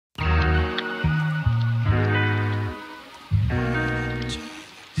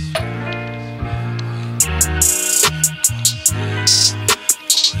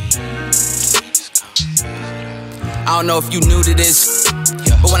I don't know if you new to this,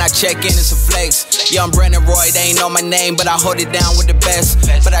 but when I check in, it's a flex. Yeah, I'm Brandon Roy, they ain't know my name, but I hold it down with the best.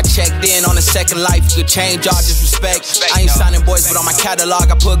 But I checked in on a second life, you could change all disrespect. I ain't signing boys, but on my catalog,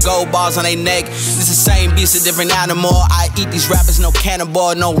 I put gold bars on their neck. This the same beast, a different animal. I eat these rappers, no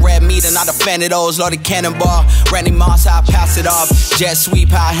cannonball, no red meat, and not a fan of those. Loaded cannonball, Randy Moss, how I pass it off. Jet sweep,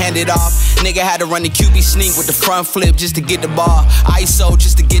 how I hand it off. Nigga had to run the QB sneak with the front flip just to get the ball. ISO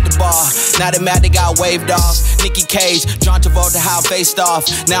just to get the ball. Now the mad they got waved off. Nicky Cage, John Travolta, how I faced off.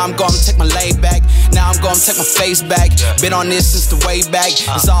 Now I'm gonna take my lane back. Now I'm gonna take my face back. Been on this since the way back.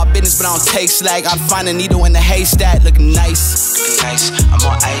 It's all business, but I don't take slack. I'd find a needle in the haystack, looking nice. Looking nice. I'm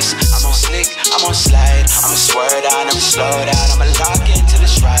on ice, I'm on slick, I'm on slide. I'ma swear down, I'ma slow down, I'ma lock into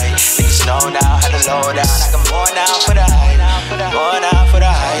this right. Niggas know now how to low down. I got more now for the hype, more now for the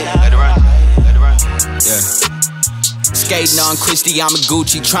hype. Let it run, let it run. Yeah. Skating on Christy, I'm a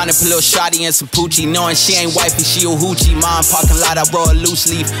Gucci. Tryna put a little shotty and some Poochie. Knowing she ain't wifey, she a hoochie. Mom parking lot, I roll a loose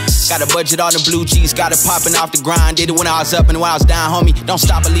leaf. Got a budget on the blue cheese. Got it popping off the grind. Did it when I was up and when I was down, homie. Don't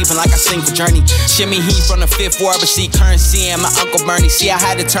stop believing like I sing for Journey. Shimmy heat from the 5th ward, but see currency and my Uncle Bernie. See, I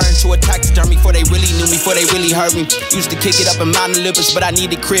had to turn to a taxidermy before they really knew me, before they really heard me. Used to kick it up in Mount Olympus, but I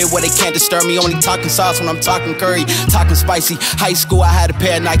need a crib where they can't disturb me. Only talking sauce when I'm talking curry, talking spicy. High school, I had a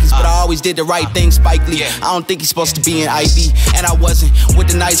pair of Nikes, but I always did the right thing, Spike Lee. I don't think he's supposed to be in IB. And I wasn't with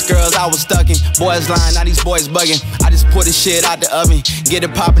the nice girls, I was stuck in. Boys lying, now these boys bugging. I just pour this shit out the oven, get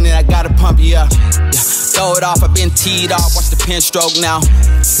it popping, and I gotta pump it up. Throw it off, I've been teed off, watch the pen stroke now.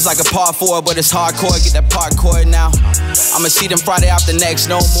 It's like a par 4, but it's hardcore, get that parkour now. I'ma see them Friday after next,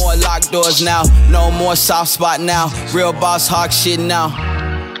 no more locked doors now. No more soft spot now, real boss hawk shit now.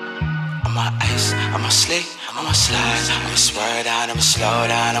 I'm on ice, I'm on slick, I'm on slide. I'ma swear down, I'ma slow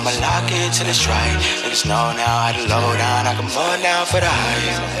down, I'ma lock into this right. Niggas know now how to low down. I got more now for the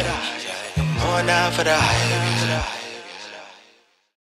hype, more now for the hype.